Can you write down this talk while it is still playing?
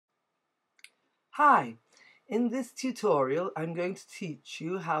Hi, in this tutorial I'm going to teach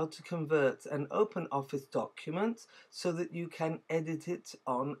you how to convert an OpenOffice document so that you can edit it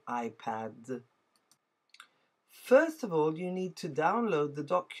on iPad. First of all, you need to download the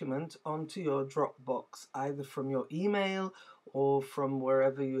document onto your Dropbox, either from your email or from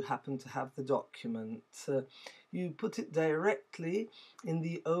wherever you happen to have the document. You put it directly in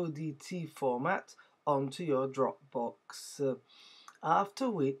the ODT format onto your Dropbox, after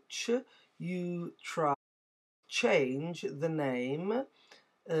which you change the name,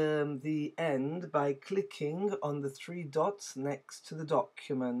 the end, by clicking on the three dots next to the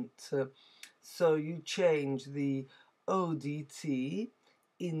document. So you change the ODT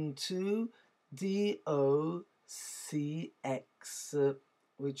into DOCX,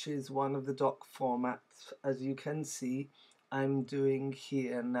 which is one of the doc formats, as you can see I'm doing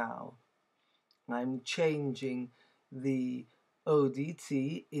here now. I'm changing the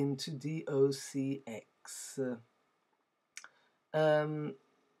ODT into DOCX.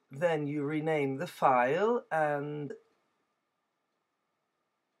 Then you rename the file, and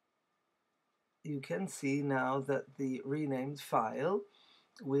you can see now that the renamed file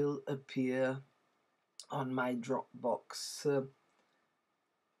will appear on my Dropbox.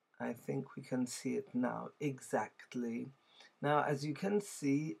 I think we can see it now exactly. Now, as you can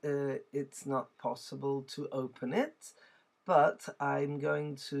see, it's not possible to open it, but I'm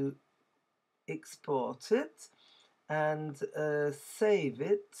going to export it and save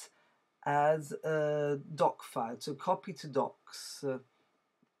it as a doc file, so copy to docs,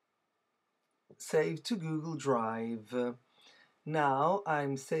 save to Google Drive. Now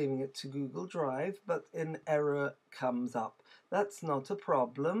I'm saving it to Google Drive, but an error comes up. That's not a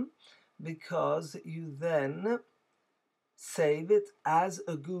problem, because you then save it as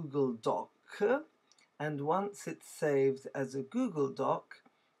a Google Doc, and once it's saved as a Google Doc,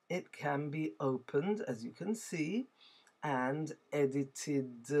 it can be opened, as you can see, and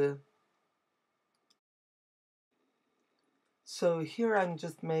edited. So here I'm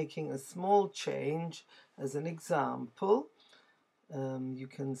just making a small change as an example. You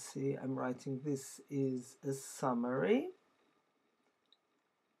can see I'm writing this is a summary,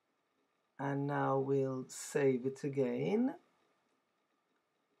 and now we'll save it again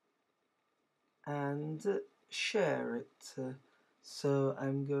and share it. So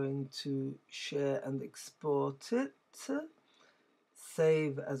I'm going to share and export it,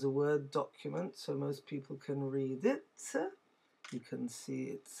 save as a Word document so most people can read it. You can see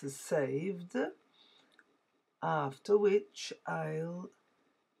it's saved, after which I'll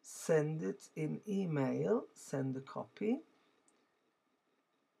send it in email, send a copy,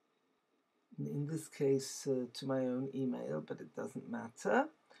 in this case to my own email, but it doesn't matter.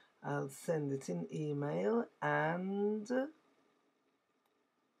 I'll send it in email, and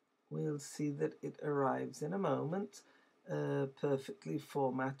we'll see that it arrives in a moment, perfectly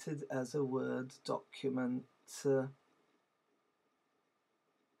formatted as a Word document.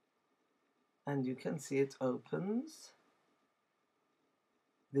 And you can see it opens.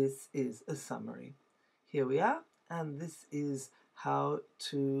 This is a summary. Here we are, and this is how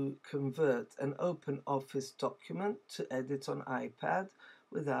to convert an OpenOffice document to edit on iPad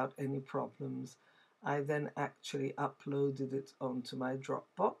without any problems. I then actually uploaded it onto my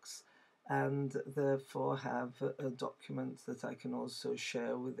Dropbox, and therefore have a document that I can also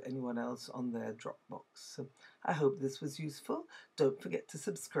share with anyone else on their Dropbox. So I hope this was useful. Don't forget to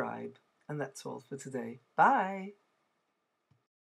subscribe. And that's all for today. Bye!